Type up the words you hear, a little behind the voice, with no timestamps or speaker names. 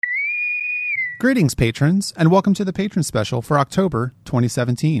Greetings, patrons, and welcome to the Patron Special for October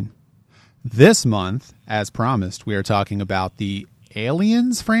 2017. This month, as promised, we are talking about the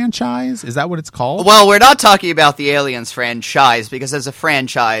Aliens franchise. Is that what it's called? Well, we're not talking about the Aliens franchise, because as a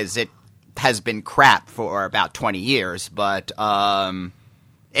franchise, it has been crap for about 20 years, but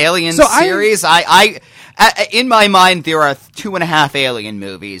Alien series, I in my mind, there are 2.5 Alien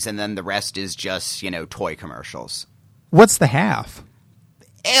movies, and then the rest is just, toy commercials. What's the half?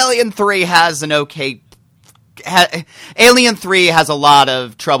 Alien 3 has an okay... Alien 3 has a lot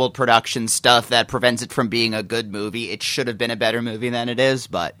of troubled production stuff that prevents it from being a good movie. It should have been a better movie than it is,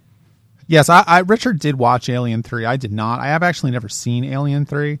 but... Yes, Richard did watch Alien 3. I did not. I have actually never seen Alien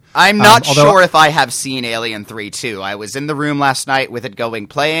 3. I'm not sure if I have seen Alien 3, too. I was in the room last night with it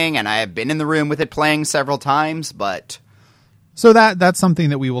playing, and I have been in the room with it playing several times, but... So that's something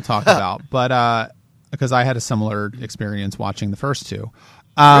that we will talk about, but because I had a similar experience watching the first two.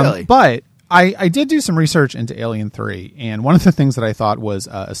 Really? But I did do some research into Alien 3, and one of the things that I thought was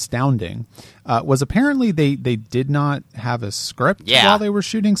astounding was apparently they did not have a script while they were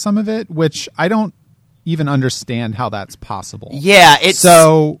shooting some of it, which I don't even understand how that's possible. Yeah,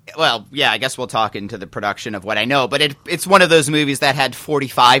 I guess we'll talk into the production of what I know, but it's one of those movies that had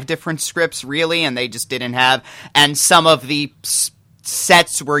 45 different scripts, really, and they just didn't have, and some of the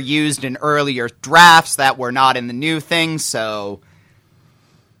sets were used in earlier drafts that were not in the new thing, so...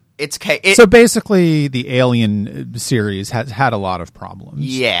 So basically, the Alien series has had a lot of problems.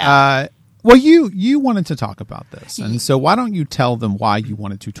 Yeah. Well, you wanted to talk about this, and so why don't you tell them why you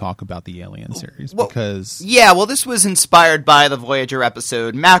wanted to talk about the Alien series? Because this was inspired by the Voyager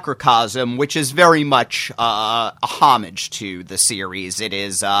episode Macrocosm, which is very much a homage to the series. It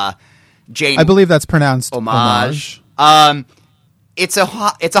is Jane. I believe that's pronounced homage. It's a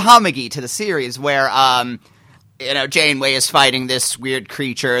homage to the series where Janeway is fighting this weird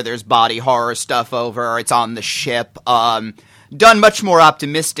creature. There's body horror stuff over. It's on the ship. Done much more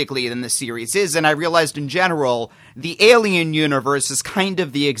optimistically than the series is, and I realized in general, the Alien universe is kind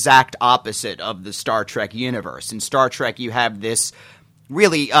of the exact opposite of the Star Trek universe. In Star Trek, you have this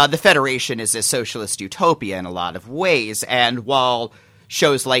really, the Federation is a socialist utopia in a lot of ways, and while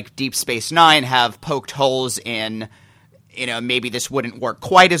shows like Deep Space Nine have poked holes in... maybe this wouldn't work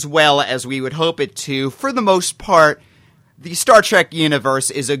quite as well as we would hope it to. For the most part, the Star Trek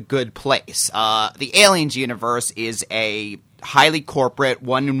universe is a good place. The Aliens universe is a highly corporate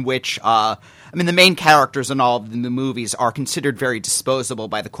one in which, the main characters in all of the movies are considered very disposable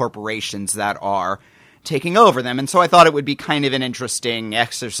by the corporations that are taking over them. And so I thought it would be kind of an interesting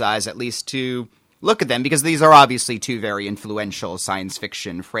exercise, at least to look at them, because these are obviously two very influential science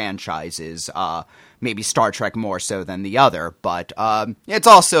fiction franchises, maybe Star Trek more so than the other, but it's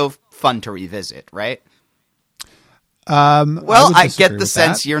also fun to revisit, right? I get the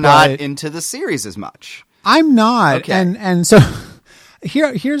sense you're not into the series as much. I'm not, okay. and so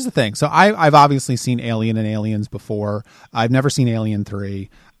here's the thing. So I've obviously seen Alien and Aliens before. I've never seen Alien 3.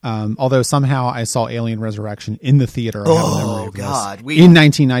 Although somehow I saw Alien Resurrection in the theater. I have a memory of this. In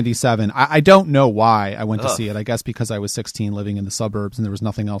 1997. I don't know why I went to see it. I guess because I was 16 living in the suburbs and there was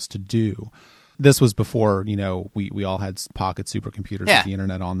nothing else to do. This was before, we all had pocket supercomputers with the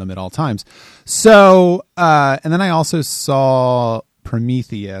internet on them at all times. So, and then I also saw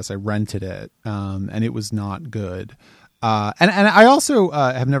Prometheus. I rented it, and it was not good. And I also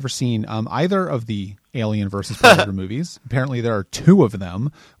have never seen either of the Alien versus Predator movies. Apparently there are 2 of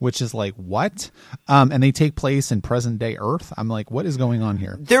them, which is like, what? And they take place in present day Earth. I'm like, what is going on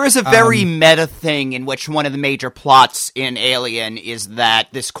here? There is a very meta thing in which one of the major plots in Alien is that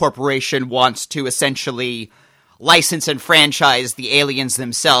this corporation wants to essentially license and franchise the aliens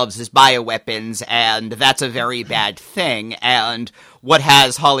themselves as bioweapons, and that's a very bad thing. And what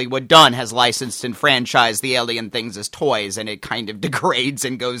has Hollywood done has licensed and franchised the alien things as toys, and it kind of degrades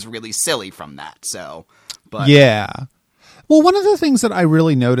and goes really silly from that. So, but yeah. Well, one of the things that I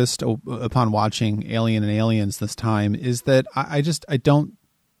really noticed upon watching Alien and Aliens this time is that I don't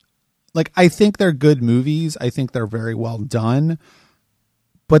like. I think they're good movies. I think they're very well done,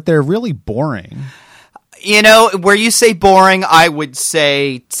 but they're really boring. Where you say boring, I would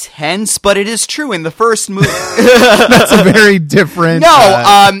say tense, but it is true in the first movie. That's a very different...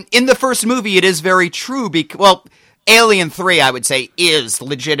 No, in the first movie, it is very true. Alien 3, I would say, is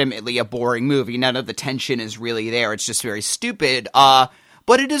legitimately a boring movie. None of the tension is really there. It's just very stupid. But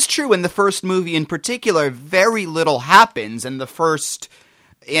it is true in the first movie in particular, very little happens in the first,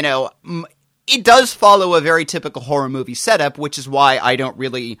 it does follow a very typical horror movie setup, which is why I don't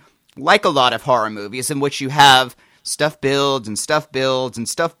really like a lot of horror movies in which you have stuff builds and stuff builds and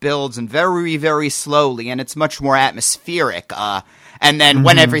stuff builds and very, very slowly, and it's much more atmospheric. And then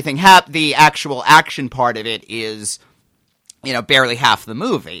when everything the actual action part of it is, barely half the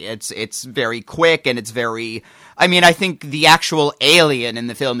movie. It's very quick and it's very, I think the actual alien in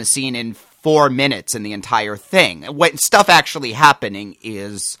the film is seen in 4 minutes in the entire thing. When stuff actually happening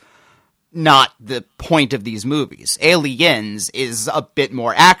is not the point of these movies. Aliens is a bit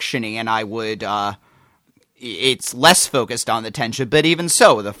more actiony, and I would, it's less focused on the tension, but even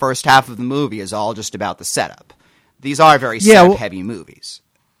so, the first half of the movie is all just about the setup. These are very setup-heavy movies.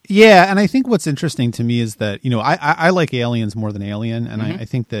 Yeah, and I think what's interesting to me is that, I like Aliens more than Alien, and I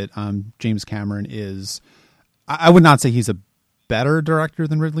think that James Cameron is, I would not say he's a better director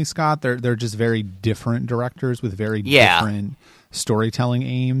than Ridley Scott. They're just very different directors with very different storytelling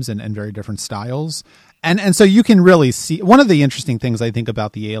aims and very different styles. And so you can really see, one of the interesting things I think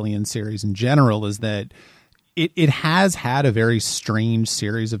about the Alien series in general is that it has had a very strange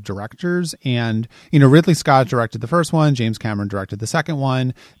series of directors. And, Ridley Scott directed the first one, James Cameron directed the second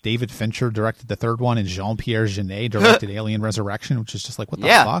one, David Fincher directed the third one, and Jean-Pierre Jeunet directed Alien Resurrection, which is just like, what the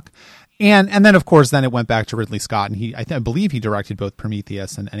fuck? And then, of course, then it went back to Ridley Scott, and I believe he directed both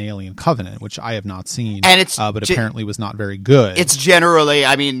Prometheus and Alien Covenant, which I have not seen, and but apparently was not very good. It's generally,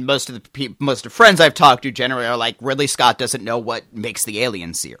 most of the friends I've talked to generally are like, Ridley Scott doesn't know what makes the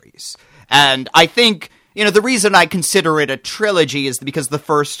Alien series. And I think, the reason I consider it a trilogy is because the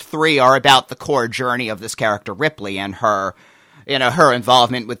first 3 are about the core journey of this character Ripley and her, her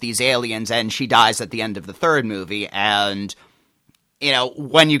involvement with these aliens, and she dies at the end of the third movie, and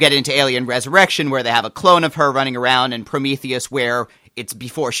when you get into Alien Resurrection, where they have a clone of her running around, and Prometheus, where it's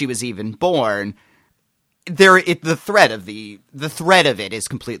before she was even born, the thread of it is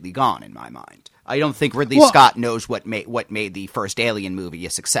completely gone in my mind. I don't think Ridley Scott knows what made the first Alien movie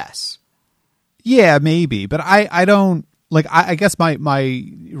a success. Yeah, maybe, but I don't like. I guess my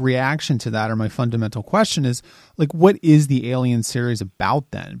reaction to that, or my fundamental question is like, what is the Alien series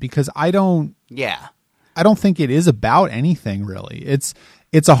about then? Because I don't think it is about anything really. It's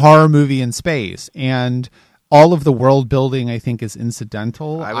a horror movie in space, and all of the world building I think is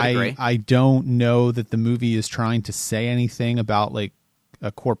incidental. I would agree. I don't know that the movie is trying to say anything about like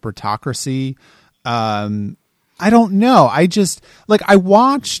a corporatocracy. I don't know. I just I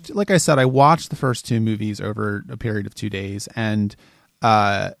watched the first 2 movies over a period of 2 days, and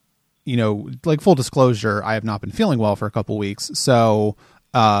full disclosure, I have not been feeling well for a couple weeks, so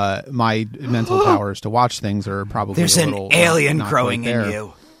my mental powers to watch things are probably there's a little, an alien growing in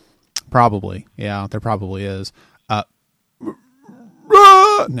you. Probably, yeah, there probably is. No,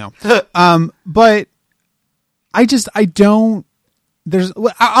 but I don't.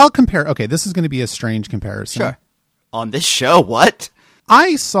 I'll compare. Okay, this is going to be a strange comparison. Sure. On this show, what?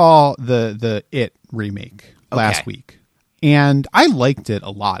 I saw the It remake last week, and I liked it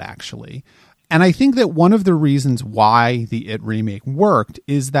a lot, actually. And I think that one of the reasons why the It remake worked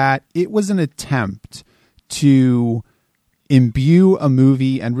is that it was an attempt to imbue a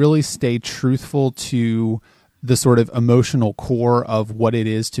movie and really stay truthful to the sort of emotional core of what it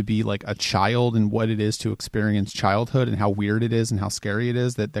is to be like a child and what it is to experience childhood and how weird it is and how scary it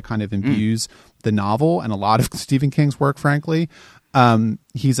is that kind of imbues the novel and a lot of Stephen King's work, frankly.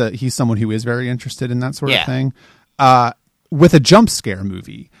 He's someone who is very interested in that sort of thing, with a jump scare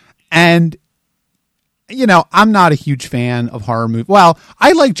movie. And, I'm not a huge fan of horror movies. Well,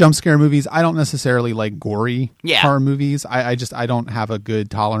 I like jump scare movies. I don't necessarily like gory horror movies. I don't have a good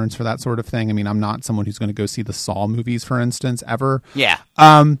tolerance for that sort of thing. I'm not someone who's going to go see the Saw movies, for instance, ever. Yeah.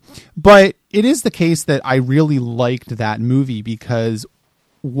 But it is the case that I really liked that movie because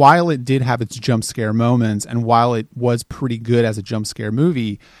while it did have its jump scare moments and while it was pretty good as a jump scare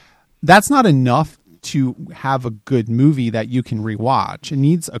movie, that's not enough to have a good movie that you can rewatch. It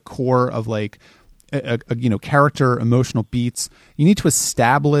needs a core of like a character, emotional beats. You need to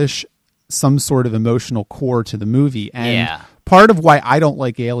establish some sort of emotional core to the movie. And part of why I don't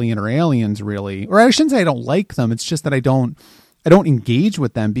like Alien or Aliens really, or I shouldn't say I don't like them. It's just that I don't engage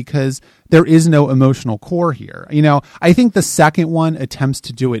with them because there is no emotional core here. I think the second one attempts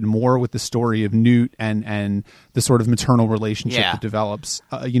to do it more with the story of Newt and the sort of maternal relationship that develops,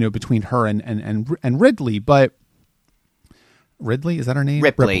 between her and Ridley. But Ridley, is that her name?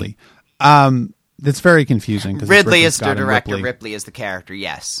 Ripley. That's very confusing. Ridley is the director. Ripley is the character.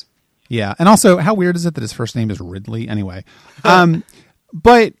 Yes. Yeah. And also, how weird is it that his first name is Ridley? Anyway.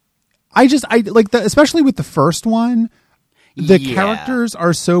 But I like especially with the first one, the characters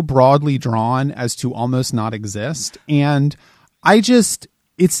are so broadly drawn as to almost not exist. And it just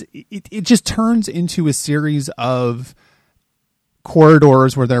turns into a series of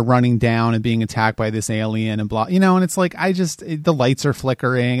corridors where they're running down and being attacked by this alien and blah, and it's like, the lights are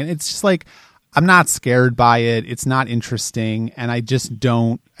flickering and it's just like, I'm not scared by it. It's not interesting. And I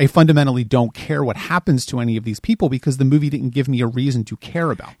fundamentally don't care what happens to any of these people because the movie didn't give me a reason to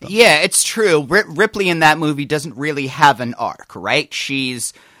care about them. Yeah, it's true. Ripley in that movie doesn't really have an arc, right?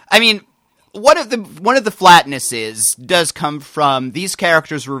 One of the flatnesses does come from these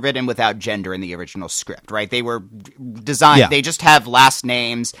characters were written without gender in the original script, right? They were designed, Yeah. They just have last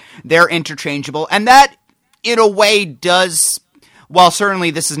names, they're interchangeable, and that, in a way, does, while certainly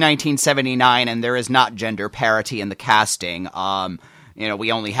this is 1979 and there is not gender parity in the casting,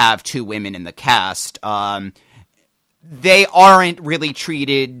 we only have 2 women in the cast, they aren't really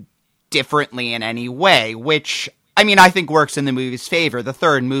treated differently in any way, which I think works in the movie's favor. The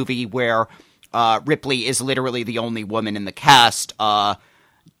third movie, where Ripley is literally the only woman in the cast,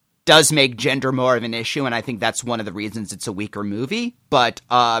 does make gender more of an issue, and I think that's one of the reasons it's a weaker movie. But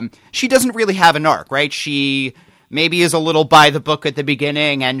she doesn't really have an arc, right? She maybe is a little by the book at the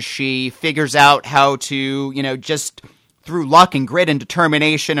beginning, and she figures out how to, just through luck and grit and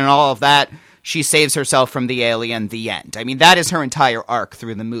determination and all of that, she saves herself from the alien, the end. That is her entire arc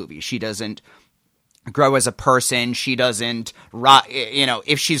through the movie. She doesn't grow as a person. She doesn't,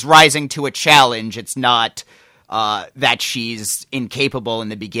 if she's rising to a challenge, it's not that she's incapable in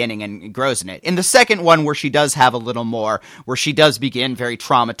the beginning and grows in it. In the second one, where she does have a little more, where she does begin very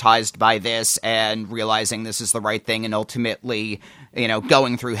traumatized by this and realizing this is the right thing and ultimately,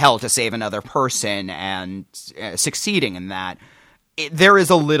 going through hell to save another person and succeeding in that, there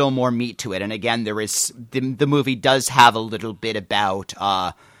is a little more meat to it. And again, the movie does have a little bit about,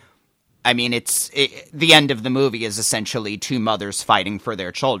 the end of the movie is essentially 2 mothers fighting for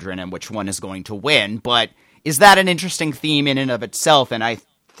their children and which one is going to win. But is that an interesting theme in and of itself? And I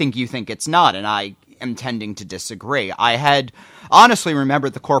think you think it's not, and I am tending to disagree. I had honestly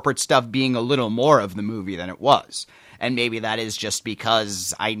remembered the corporate stuff being a little more of the movie than it was. And maybe that is just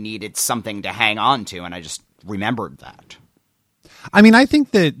because I needed something to hang on to, and I just remembered that. I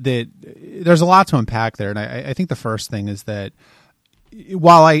think that there's a lot to unpack there. And I think the first thing is that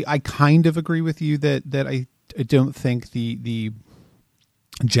while I kind of agree with you that I don't think the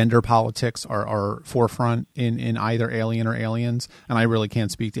gender politics are forefront in either Alien or Aliens, and I really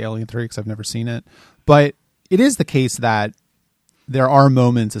can't speak to Alien 3 because I've never seen it, but it is the case that there are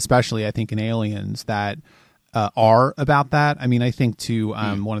moments, especially I think in Aliens, that are about that. I think to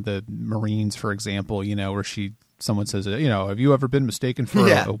one of the Marines, for example, where someone says, have you ever been mistaken for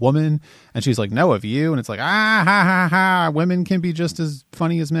a woman? And she's like, no, have you? And it's like, ha, ha, ha, women can be just as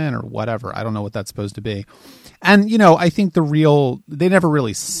funny as men or whatever. I don't know what that's supposed to be. And, I think they never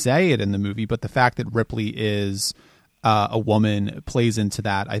really say it in the movie, but the fact that Ripley is a woman plays into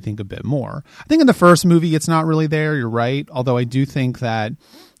that, I think, a bit more. I think in the first movie, it's not really there. You're right. Although I do think that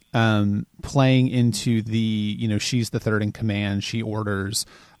playing into the, she's the third in command, she orders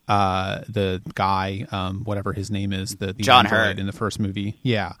the guy, whatever his name is, the John android Hurt in the first movie,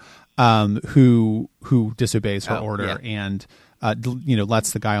 who disobeys her order and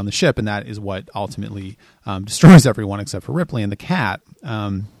lets the guy on the ship, and that is what ultimately destroys everyone except for Ripley and the cat.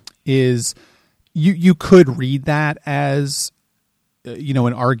 Is you could read that as an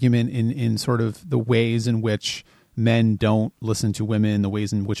argument in sort of the ways in which men don't listen to women, the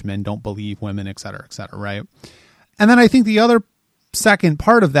ways in which men don't believe women, et cetera, right? And then I think the other second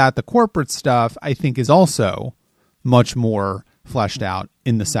part of that, the corporate stuff, I think is also much more fleshed out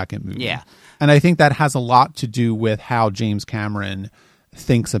in the second movie. Yeah. And I think that has a lot to do with how James Cameron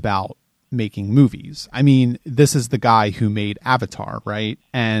thinks about making movies. This is the guy who made Avatar, right?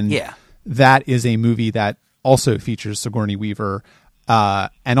 And that is a movie that also features Sigourney Weaver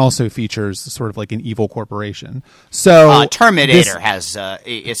and also features sort of like an evil corporation. So Terminator has,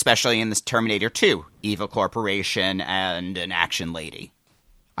 especially in this Terminator 2, evil corporation and an action lady.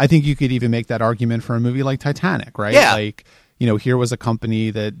 I think you could even make that argument for a movie like Titanic, right? Yeah. Here was a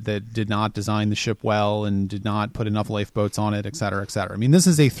company that did not design the ship well and did not put enough lifeboats on it, et cetera, et cetera. This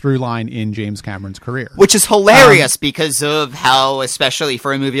is a through line in James Cameron's career. Which is hilarious because of how, especially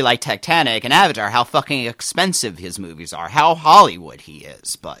for a movie like Titanic and Avatar, how fucking expensive his movies are, how Hollywood he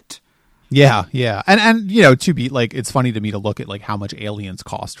is, but... Yeah. And to be it's funny to me to look at how much Aliens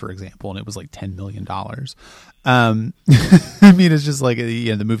cost, for example, and it was $10 million. It's just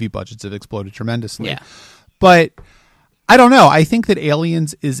the movie budgets have exploded tremendously. Yeah. But I don't know. I think that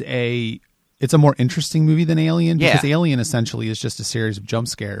Aliens is it's a more interesting movie than Alien because Alien essentially is just a series of jump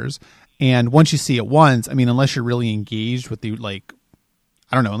scares. And once you see it once, unless you're really engaged with the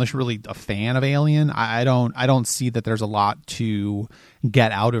unless you're really a fan of Alien, I don't see that there's a lot to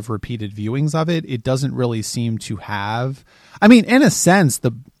get out of repeated viewings of it. It doesn't really seem to have. In a sense,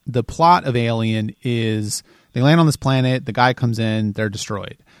 the plot of Alien is they land on this planet, the guy comes in, they're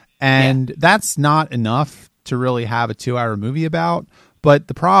destroyed. And that's not enough to really have a 2-hour movie about. But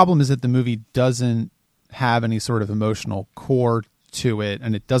the problem is that the movie doesn't have any sort of emotional core to it,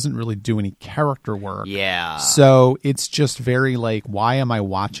 and it doesn't really do any character work. Yeah. So it's just very like, why am I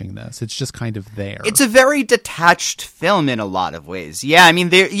watching this? It's just kind of there. It's a very detached film in a lot of ways. Yeah, I mean,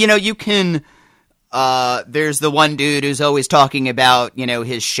 there, you can... there's the one dude who's always talking about,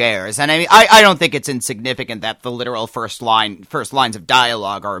 his shares. And I mean, I don't think it's insignificant that the literal first lines of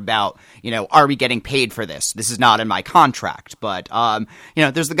dialogue are about, are we getting paid for this? This is not in my contract. But,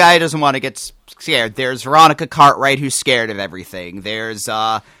 there's the guy who doesn't want to get scared. There's Veronica Cartwright who's scared of everything. There's,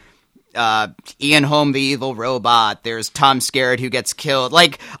 Ian Holm, the evil robot. There's Tom Skerritt who gets killed.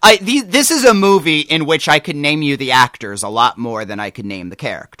 Like, this is a movie in which I could name you the actors a lot more than I could name the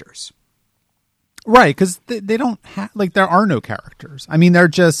characters. Right, because they don't have, like, there are no characters. I mean, they're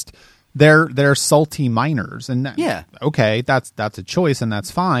just they're salty miners, and yeah, okay, that's a choice, and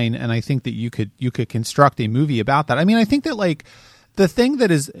that's fine. And I think that you could construct a movie about that. I mean, I think that like the thing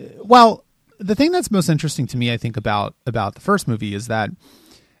that's most interesting to me, I think about the first movie is that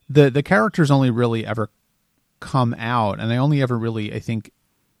the characters only really ever come out, and they only ever really, I think,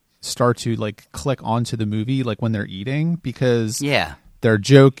 start to like click onto the movie like when they're eating, because yeah. They're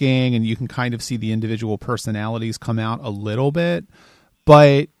joking, and you can kind of see the individual personalities come out a little bit.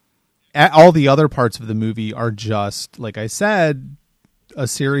 But all the other parts of the movie are just, like I said, a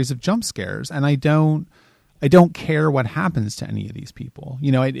series of jump scares. And I don't care what happens to any of these people.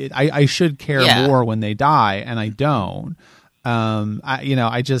 I should care more when they die, and I don't.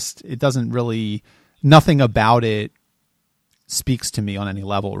 It doesn't really, nothing about it speaks to me on any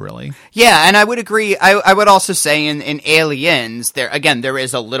level, really. Yeah, and I would agree. I would also say in Aliens, there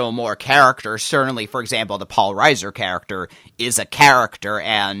is a little more character. Certainly, for example, the Paul Reiser character is a character,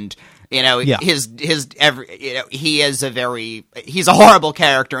 and he's a horrible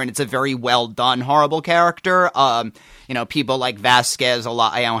character, and it's a very well done horrible character. People like Vasquez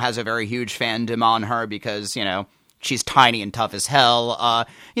has a very huge fandom on her because she's tiny and tough as hell,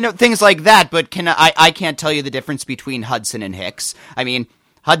 things like that. But I can't tell you the difference between Hudson and Hicks. I mean,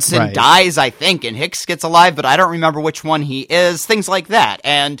 Hudson dies, I think, and Hicks gets alive, but I don't remember which one he is. Things like that.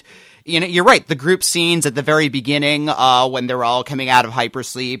 And, you're right. The group scenes at the very beginning, when they're all coming out of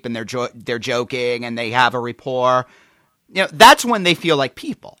hypersleep and they're joking and they have a rapport, that's when they feel like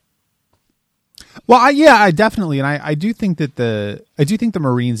people. Well, I definitely, and I do think that the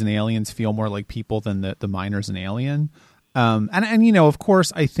Marines and Aliens feel more like people than the miners and Alien, and of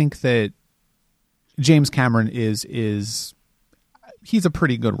course, I think that James Cameron is he's a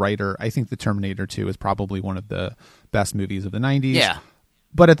pretty good writer. I think the Terminator 2 is probably one of the best movies of the 90s. Yeah,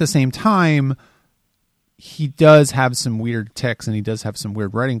 but at the same time, he does have some weird tics, and he does have some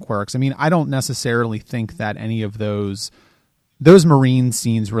weird writing quirks. I mean, I don't necessarily think that any of those Marine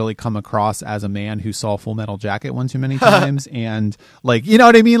scenes really come across as a man who saw Full Metal Jacket one too many times. And like, you know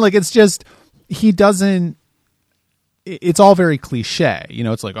what I mean? Like, it's just, it's all very cliche.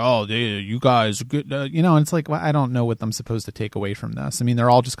 It's like, oh, you guys are good. And it's like, well, I don't know what I'm supposed to take away from this. I mean,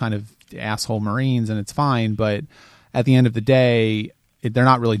 they're all just kind of asshole Marines, and it's fine. But at the end of the day, they're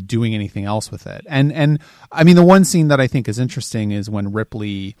not really doing anything else with it. And I mean, the one scene that I think is interesting is when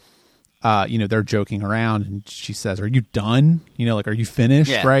Ripley, they're joking around, and she says, "Are you done? Are you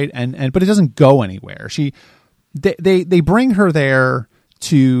finished?" Yeah. Right? And but it doesn't go anywhere. They bring her there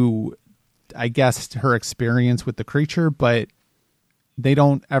to, I guess, her experience with the creature, but they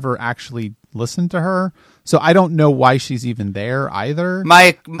don't ever actually listen to her. So I don't know why she's even there either.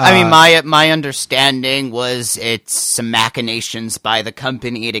 My understanding was it's some machinations by the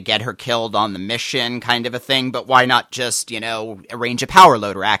company to get her killed on the mission, kind of a thing. But why not just, arrange a power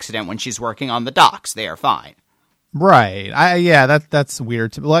loader accident when she's working on the docks? They are fine. Right. That's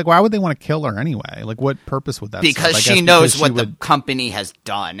weird. Like, why would they want to kill her anyway? Like, what purpose would that because serve? She knows what the company has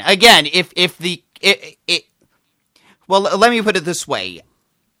done. Again, well, let me put it this way.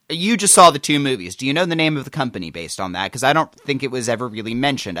 You just saw the two movies. Do you know the name of the company based on that? Because I don't think it was ever really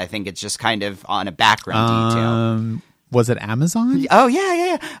mentioned. I think it's just kind of on a background detail. Was it Amazon? Oh,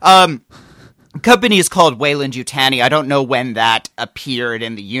 yeah. Company is called Weyland-Yutani. I don't know when that appeared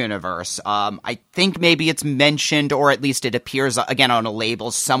in the universe. I think maybe it's mentioned, or at least it appears again on a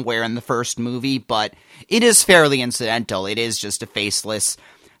label somewhere in the first movie, but it is fairly incidental. It is just a faceless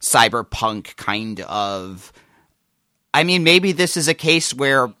cyberpunk kind of... I mean, maybe this is a case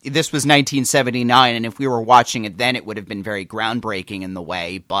where this was 1979, and if we were watching it then, it would have been very groundbreaking in the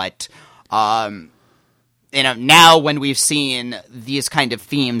way. But, now when we've seen these kind of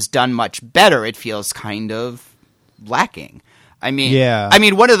themes done much better, it feels kind of lacking. I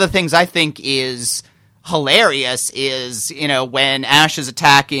mean, one of the things I think is hilarious is, when Ash is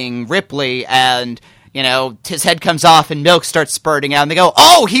attacking Ripley and, his head comes off and milk starts spurting out and they go,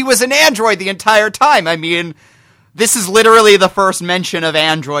 oh, he was an android the entire time. I mean, this is literally the first mention of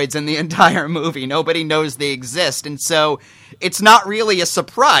androids in the entire movie. Nobody knows they exist. And so it's not really a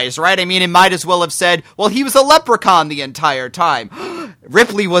surprise, right? I mean, it might as well have said, well, he was a leprechaun the entire time.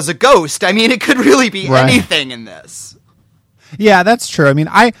 Ripley was a ghost. I mean, it could really be anything in this. Yeah, that's true. I mean,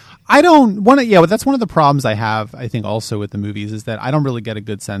 I don't want to, but that's one of the problems I have, I think, also with the movies is that I don't really get a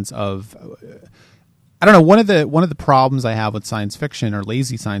good sense of, I don't know, one of the problems I have with science fiction or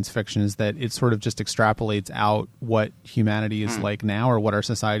lazy science fiction is that it sort of just extrapolates out what humanity is like now or what our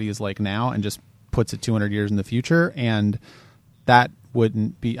society is like now and just puts it 200 years in the future. And that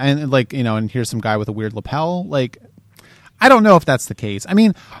wouldn't be, and and here's some guy with a weird lapel. Like, I don't know if that's the case. I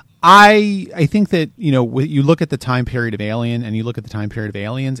mean, I think that, you look at the time period of Alien and you look at the time period of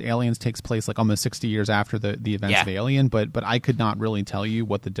Aliens. Aliens takes place like almost 60 years after the events of Alien, but I could not really tell you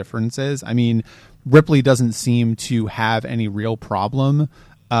what the difference is. I mean, Ripley doesn't seem to have any real problem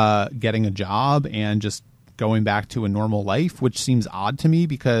getting a job and just going back to a normal life, which seems odd to me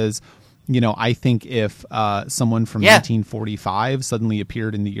because, I think if someone from 1945 suddenly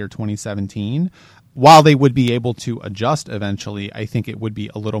appeared in the year 2017, while they would be able to adjust eventually, I think it would be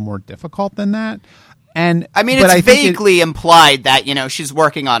a little more difficult than that. And I mean, it's vaguely implied that, she's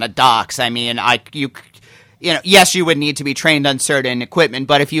working on a docks. I mean, yes, you would need to be trained on certain equipment,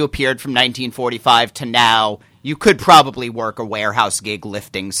 but if you appeared from 1945 to now, you could probably work a warehouse gig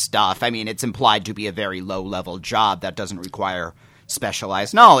lifting stuff. I mean, it's implied to be a very low-level job that doesn't require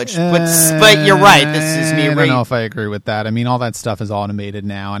specialized knowledge, but you're right. This is me. I don't know if I agree with that. I mean, all that stuff is automated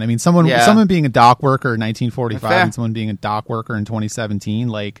now, and I mean, someone being a dock worker in 1945 and someone being a dock worker in 2017,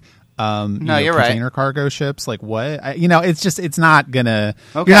 like you're container right. cargo ships, like what? It's not gonna.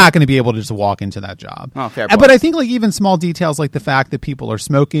 Okay. You're not gonna be able to just walk into that job. Oh, fair point. But I think like even small details like the fact that people are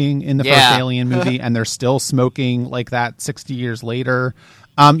smoking in the first Alien movie and they're still smoking like that 60 years later.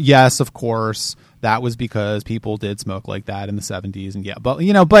 Yes, of course. That was because people did smoke like that in the 70s. And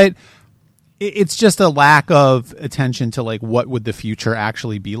but it's just a lack of attention to like what would the future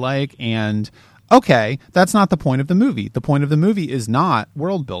actually be like. And okay, that's not the point of the movie. The point of the movie is not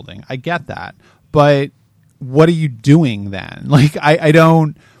world building. I get that. But what are you doing then? Like, I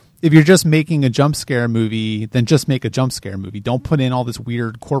don't, if you're just making a jump scare movie, then just make a jump scare movie. Don't put in all this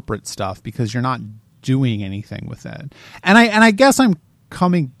weird corporate stuff because you're not doing anything with it. And I guess I'm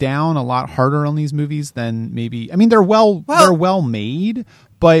coming down a lot harder on these movies than maybe, I mean, they're well made,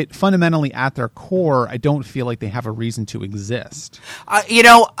 but fundamentally at their core, I don't feel like they have a reason to exist.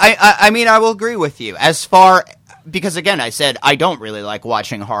 I mean, I will agree with you because again, I said, I don't really like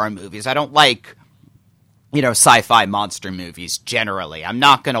watching horror movies. I don't like, sci-fi monster movies generally. I'm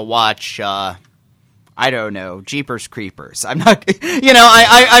not going to watch, I don't know, Jeepers Creepers. I'm not,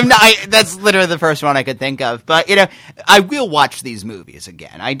 I'm not, that's literally the first one I could think of. But, I will watch these movies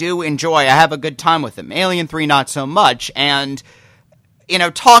again. I do I have a good time with them. Alien 3, not so much. And,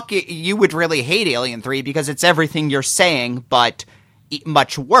 you would really hate Alien 3 because it's everything you're saying, but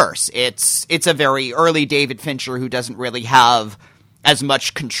much worse. It's a very early David Fincher who doesn't really have as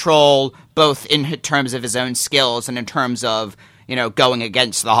much control, both in terms of his own skills and in terms of, going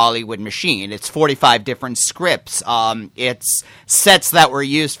against the Hollywood machine. It's 45 different scripts. It's sets that were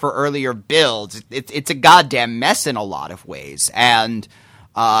used for earlier builds. It's a goddamn mess in a lot of ways. And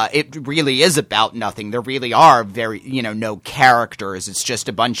it really is about nothing. There really are no characters. It's just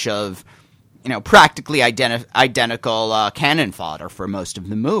a bunch of, practically identical cannon fodder for most of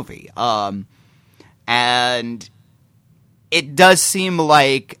the movie. And it does seem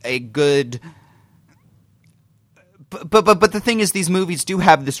like a good... But the thing is, these movies do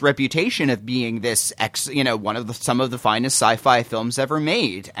have this reputation of being this, some of the finest sci-fi films ever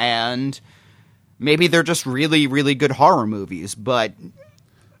made, and maybe they're just really, really good horror movies. But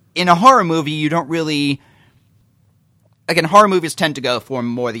in a horror movie, you don't really. Again, horror movies tend to go for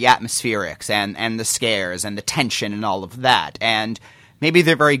more the atmospherics and the scares and the tension and all of that, and maybe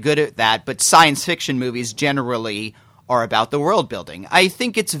they're very good at that. But science fiction movies generally are about the world building. I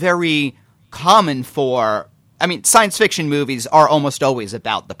think it's very common for. I mean, science fiction movies are almost always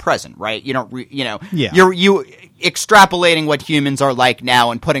about the present, right? You don't, you extrapolating what humans are like now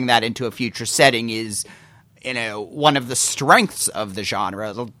and putting that into a future setting is, one of the strengths of the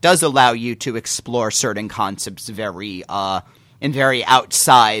genre. It does allow you to explore certain concepts in very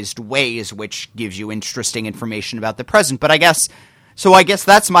outsized ways, which gives you interesting information about the present. But I guess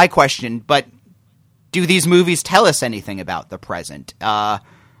that's my question. But do these movies tell us anything about the present?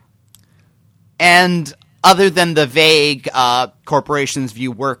 And other than the vague corporations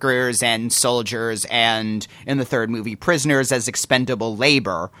view workers and soldiers and, in the third movie, prisoners as expendable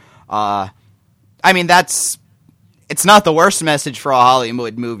labor. I mean, it's not the worst message for a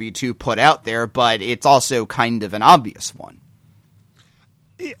Hollywood movie to put out there, but it's also kind of an obvious one.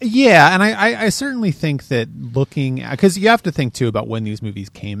 Yeah, and I certainly think that looking – because you have to think, too, about when these movies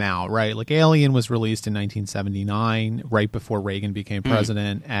came out, right? Like, Alien was released in 1979, right before Reagan became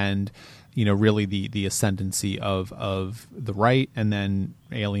president, and, you know, really the ascendancy of the right, and then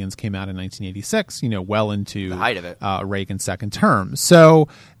Aliens came out in 1986, you know, well into the height of it. Reagan's second term. So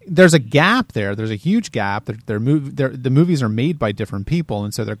there's a gap there. There's a huge gap. The movies are made by different people,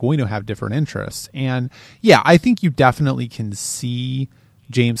 and so they're going to have different interests. And, yeah, I think you definitely can see –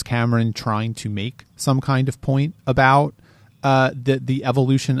 James Cameron trying to make some kind of point about the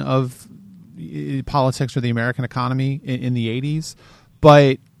evolution of politics or the American economy in the 80s.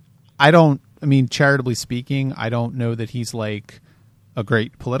 But charitably speaking, I don't know that he's like a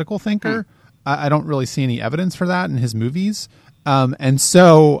great political thinker. I don't really see any evidence for that in his movies. And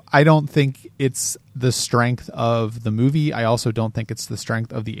so I don't think it's the strength of the movie. I also don't think it's the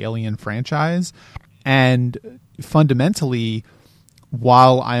strength of the Alien franchise. And fundamentally,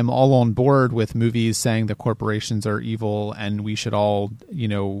 while I'm all on board with movies saying that corporations are evil and we should all, you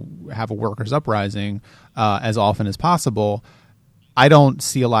know, have a workers' uprising as often as possible, I don't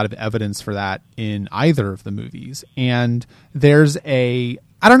see a lot of evidence for that in either of the movies. And there's a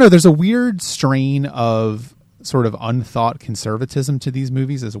weird strain of sort of unthought conservatism to these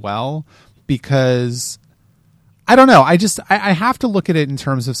movies as well, because I don't know. I have to look at it in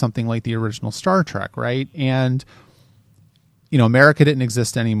terms of something like the original Star Trek, right? And you know, America didn't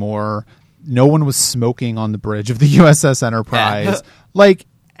exist anymore. No one was smoking on the bridge of the USS Enterprise.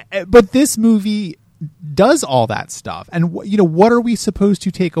 But this movie does all that stuff. And, you know, what are we supposed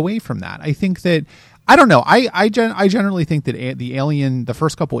to take away from that? I think that, I don't know. I generally think that the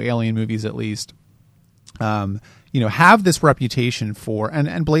first couple Alien movies at least, you know, have this reputation for,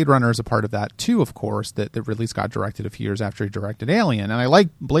 and Blade Runner is a part of that too, of course, that Ridley Scott directed a few years after he directed Alien. And I like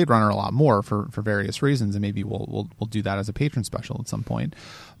Blade Runner a lot more for various reasons, and maybe we'll do that as a patron special at some point.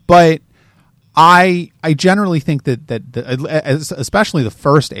 But I generally think that especially the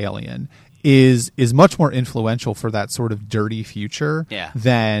first Alien is much more influential for that sort of dirty future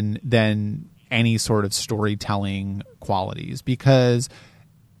than any sort of storytelling qualities, because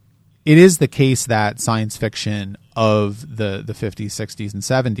it is the case that science fiction of the 50s, 60s, and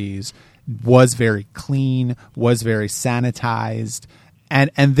 70s was very clean, was very sanitized. And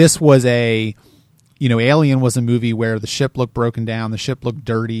this was Alien was a movie where the ship looked broken down, the ship looked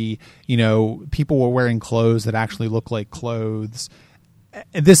dirty, you know, people were wearing clothes that actually looked like clothes.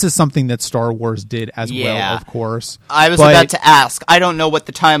 This is something that Star Wars did as well, of course. I was about to ask. I don't know what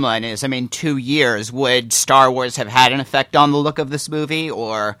the timeline is. I mean, 2 years. Would Star Wars have had an effect on the look of this movie,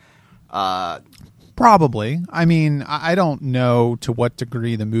 or... Probably. I mean, I don't know to what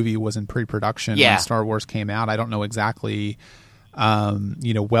degree the movie was in pre-production when Star Wars came out. I don't know exactly,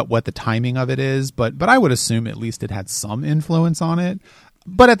 you know, what the timing of it is, but I would assume at least it had some influence on it.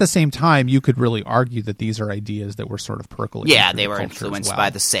 But at the same time, you could really argue that these are ideas that were sort of percolating. Yeah, they were influenced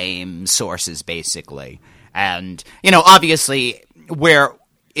by the same sources, basically. And, you know, obviously, where,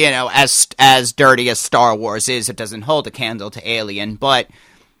 you know, as dirty as Star Wars is, it doesn't hold a candle to Alien. But,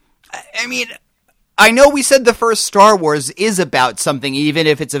 I mean, I know we said the first Star Wars is about something, even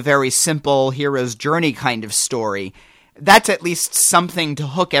if it's a very simple hero's journey kind of story. That's at least something to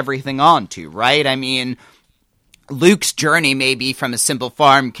hook everything onto, right? I mean, Luke's journey may be from a simple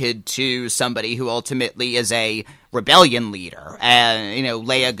farm kid to somebody who ultimately is a rebellion leader. And, you know,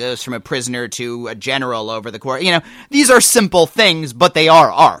 Leia goes from a prisoner to a general over the course. You know, these are simple things, but they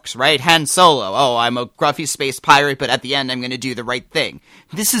are arcs, right? Han Solo, oh, I'm a gruffy space pirate, but at the end I'm going to do the right thing.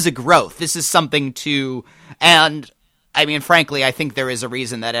 This is a growth. This is something to... And, I mean, frankly, I think there is a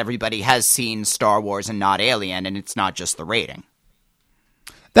reason that everybody has seen Star Wars and not Alien, and it's not just the rating.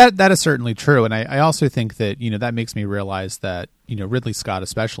 That is certainly true, and I also think that, you know, that makes me realize that, you know, Ridley Scott,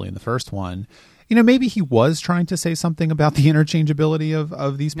 especially in the first one, you know, maybe he was trying to say something about the interchangeability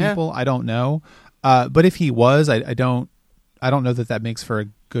of these people. Yeah. I don't know, but if he was, I don't know that makes for a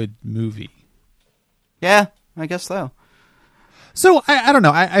good movie. Yeah, I guess so. So I don't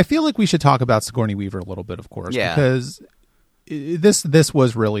know. I feel like we should talk about Sigourney Weaver a little bit, of course, because this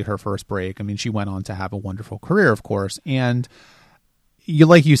was really her first break. I mean, she went on to have a wonderful career, of course, and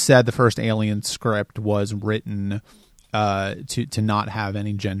like you said, the first Alien script was written to not have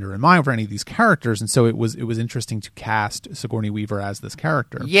any gender in mind for any of these characters, and so it was interesting to cast Sigourney Weaver as this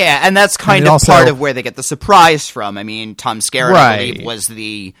character. Yeah, and that's kind of also part of where they get the surprise from. I mean, Tom Skerritt, I believe, was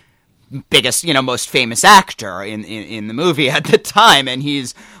the biggest, most famous actor in the movie at the time, and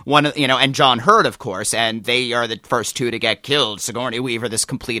he's one of, and John Hurt, of course, and they are the first two to get killed. Sigourney Weaver, this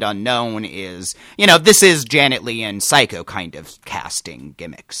complete unknown, is, this is Janet Leigh and Psycho kind of casting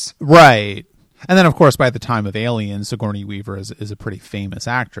gimmicks. Right. And then, of course, by the time of Alien, Sigourney Weaver is a pretty famous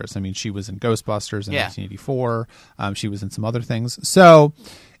actress. I mean, she was in Ghostbusters in 1984. She was in some other things. So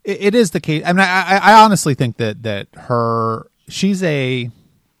it is the case. I mean, I honestly think that she's a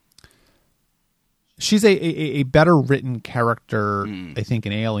better written character, I think,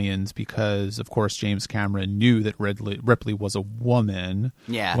 in Aliens because, of course, James Cameron knew that Ripley was a woman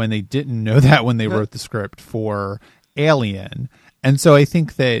when they didn't know that when they wrote the script for Alien. And so I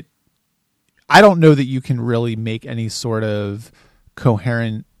think that I don't know that you can really make any sort of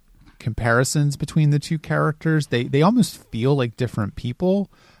coherent comparisons between the two characters. They almost feel like different people,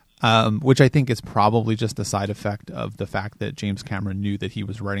 which I think is probably just a side effect of the fact that James Cameron knew that he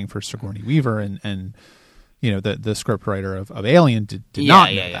was writing for Sigourney Weaver and the script writer of Alien did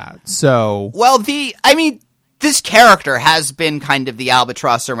not know that. So, well, this character has been kind of the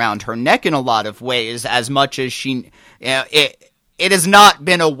albatross around her neck in a lot of ways, as much as she, it has not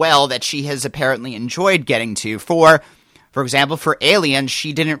been a well that she has apparently enjoyed getting to. For example, for Alien,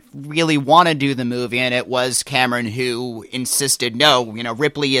 she didn't really want to do the movie, and it was Cameron who insisted, no,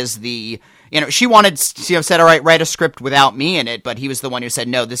 Ripley is the, she wanted, said, all right, write a script without me in it, but he was the one who said,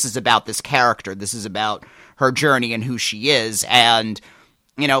 no, this is about this character, this is about her journey and who she is, and,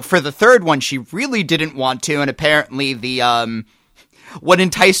 for the third one, she really didn't want to, and apparently what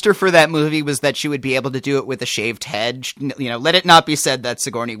enticed her for that movie was that she would be able to do it with a shaved head. Let it not be said that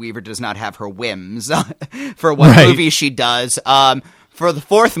Sigourney Weaver does not have her whims for what movie she does. For the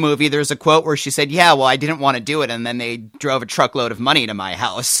fourth movie, there's a quote where she said, yeah, well, I didn't want to do it, and then they drove a truckload of money to my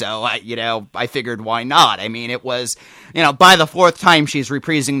house, so, I figured why not? I mean, it was, by the fourth time she's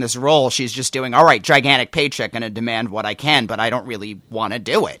reprising this role, she's just doing, all right, gigantic paycheck, gonna demand what I can, but I don't really want to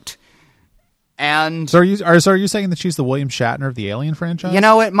do it. And so are you saying that she's the William Shatner of the Alien franchise?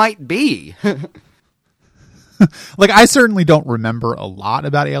 It might be. Like, I certainly don't remember a lot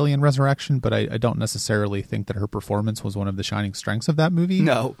about Alien Resurrection, but I don't necessarily think that her performance was one of the shining strengths of that movie.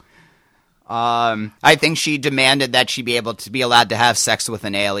 No. I think she demanded that she be able to be allowed to have sex with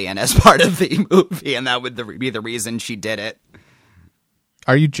an alien as part of the movie, and that would be the reason she did it.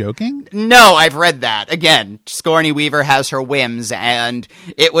 Are you joking? No, I've read that. Again, Sigourney Weaver has her whims, and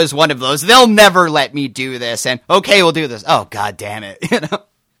it was one of those, they'll never let me do this, and okay, we'll do this. Oh, God damn it,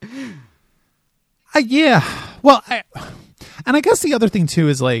 Yeah. Well, and I guess the other thing, too,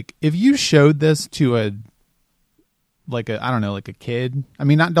 is, like, if you showed this to a kid, I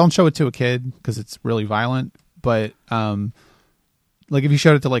mean, don't show it to a kid, because it's really violent, but, like, if you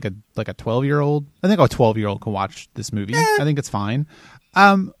showed it to, like a 12-year-old, I think a 12-year-old can watch this movie. I think it's fine.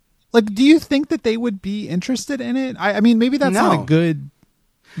 Like, do you think that they would be interested in it? I mean, maybe that's not a good,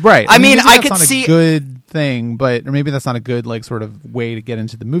 right? I mean, I could see a good thing, or maybe that's not a good, like, sort of way to get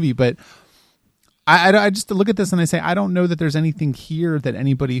into the movie. But I just look at this and I say, I don't know that there's anything here that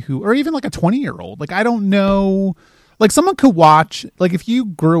anybody or even like a 20-year-old, like, I don't know, like, someone could watch, like, if you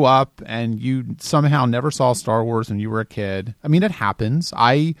grew up and you somehow never saw Star Wars when you were a kid. I mean, it happens.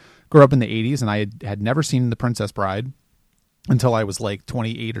 I grew up in the 80s and I had never seen The Princess Bride until I was like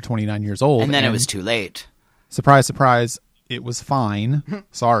 28 or 29 years old. And then it was too late. Surprise, surprise. It was fine.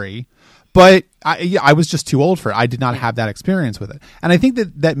 Sorry. But I was just too old for it. I did not have that experience with it. And I think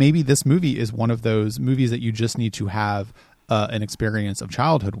that maybe this movie is one of those movies that you just need to have an experience of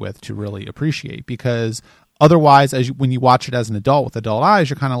childhood with to really appreciate. Because otherwise, when you watch it as an adult with adult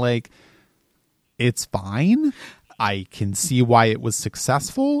eyes, you're kind of like, it's fine. I can see why it was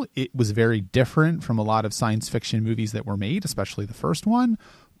successful. It was very different from a lot of science fiction movies that were made, especially the first one.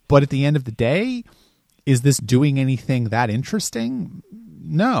 But at the end of the day, is this doing anything that interesting?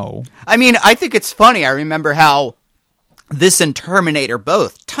 No. I mean, I think it's funny. I remember how this and Terminator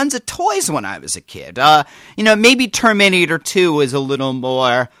both, tons of toys when I was a kid. Maybe Terminator 2 is a little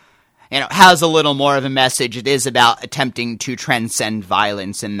more, has a little more of a message. It is about attempting to transcend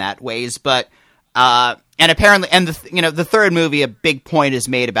violence in that ways, but and apparently, the third movie, a big point is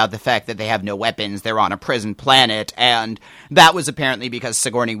made about the fact that they have no weapons. They're on a prison planet, and that was apparently because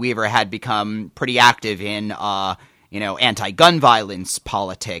Sigourney Weaver had become pretty active in, anti-gun violence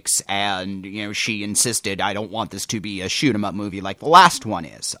politics, and, she insisted, I don't want this to be a shoot-'em-up movie like the last one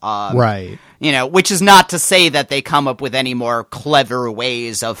is. Right. Which is not to say that they come up with any more clever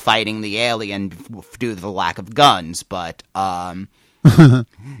ways of fighting the alien due to the lack of guns, but,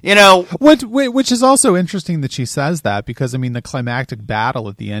 You know, which is also interesting that she says that, because I mean the climactic battle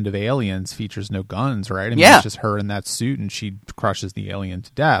at the end of Aliens features no guns, right? I mean, it's just her in that suit and she crushes the alien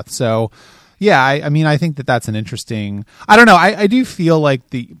to death. So yeah, I mean, I think that that's an interesting, I don't know. I do feel like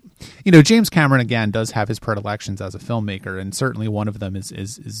James Cameron again does have his predilections as a filmmaker, and certainly one of them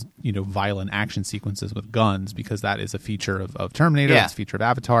is violent action sequences with guns, because that is a feature of Terminator, it's a feature of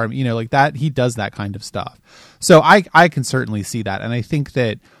Avatar, like that. He does that kind of stuff. So I can certainly see that, and I think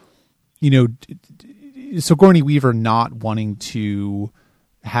that Sigourney Weaver not wanting to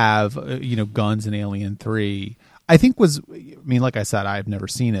have guns in Alien 3, I think like I said, I've never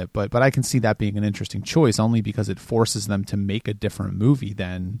seen it, but I can see that being an interesting choice, only because it forces them to make a different movie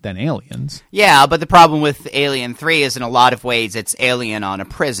than Aliens. Yeah, but the problem with Alien 3 is in a lot of ways it's Alien on a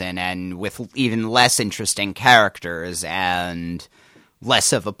prison, and with even less interesting characters and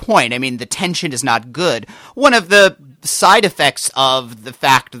less of a point. I mean, the tension is not good. One of the side effects of the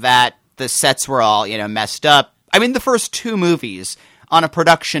fact that the sets were all, messed up, I mean, the first two movies on a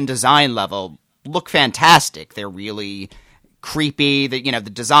production design level look fantastic. They're really creepy. The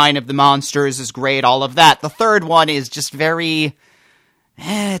design of the monsters is great, all of that. The third one is just very,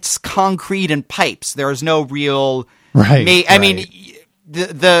 it's concrete and pipes. There is no real, right. I mean,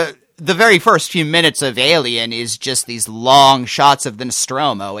 the very first few minutes of Alien is just these long shots of the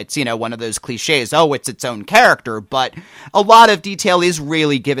Nostromo. It's, one of those cliches, it's its own character, but a lot of detail is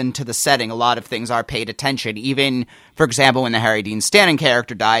really given to the setting. A lot of things are paid attention. Even, for example, when the Harry Dean Stanton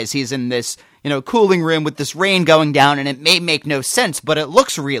character dies, he's in this, cooling room with this rain going down, and it may make no sense, but it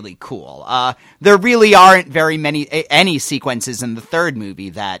looks really cool. There really aren't any sequences in the third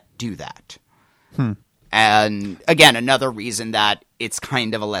movie that do that. And again, another reason that it's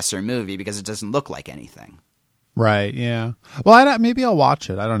kind of a lesser movie, because it doesn't look like anything. Right. Yeah. Well, maybe I'll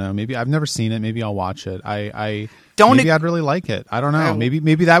watch it. I don't know. Maybe I've never seen it. Maybe I'll watch it. I'd really like it. I don't know.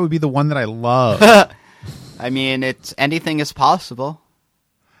 Maybe that would be the one that I love. I mean, anything is possible.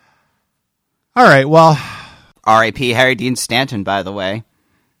 All right. Well, R.I.P. Harry Dean Stanton, by the way.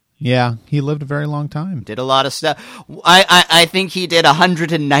 Yeah, he lived a very long time. Did a lot of stuff. I think he did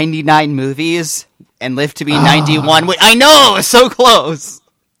 199 movies and lived to be 91. I know, so close.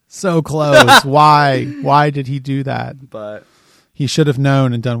 So close. Why did he do that? But he should have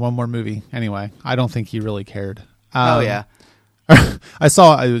known and done one more movie. Anyway, I don't think he really cared. Yeah. It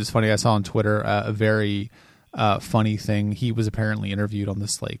was funny. I saw on Twitter a very funny thing. He was apparently interviewed on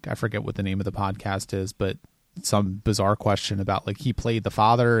this, I forget what the name of the podcast is, but some bizarre question about he played the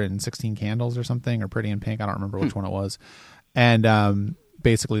father in 16 Candles or something, or Pretty in Pink. I don't remember which one it was. And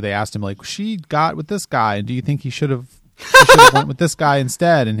basically they asked him she got with this guy, and do you think he should have went with this guy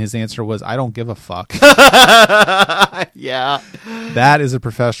instead? And his answer was, I don't give a fuck. Yeah. That is a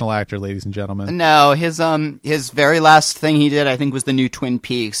professional actor, ladies and gentlemen. No, his very last thing he did, I think, was the new Twin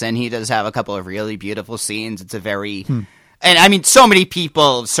Peaks, and he does have a couple of really beautiful scenes. It's a very and I mean, so many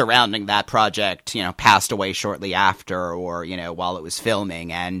people surrounding that project, passed away shortly after, or, while it was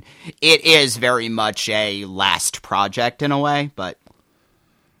filming. And it is very much a last project in a way, but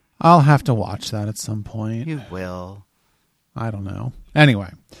I'll have to watch that at some point. You will. I don't know.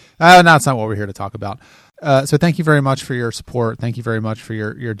 Anyway, that's not what we're here to talk about. So thank you very much for your support. Thank you very much for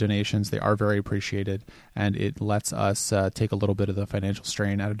your donations. They are very appreciated, and it lets us take a little bit of the financial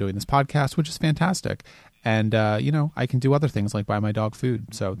strain out of doing this podcast, which is fantastic. And, I can do other things like buy my dog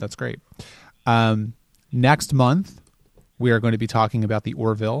food. So that's great. Next month, we are going to be talking about the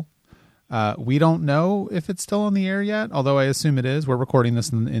Orville. We don't know if it's still on the air yet, although I assume it is. We're recording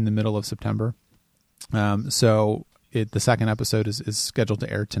this in the middle of September. So the second episode is scheduled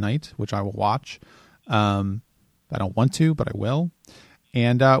to air tonight, which I will watch. I don't want to, but I will.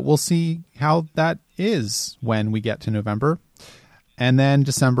 And we'll see how that is when we get to November. And then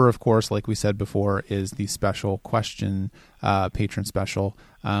December, of course, like we said before, is the special question patron special.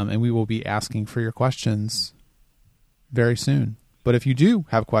 And we will be asking for your questions very soon. But if you do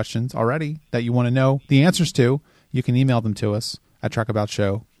have questions already that you want to know the answers to, you can email them to us at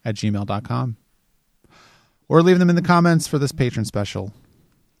truckaboutshow@gmail.com. Or leave them in the comments for this patron special.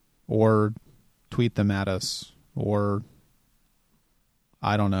 Or tweet them at us. Or,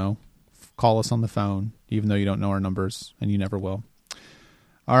 I don't know, call us on the phone, even though you don't know our numbers, and you never will.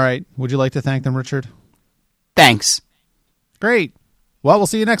 All right. Would you like to thank them, Richard? Thanks. Great. Well, we'll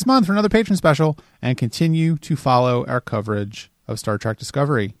see you next month for another patron special, and continue to follow our coverage of Star Trek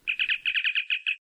Discovery.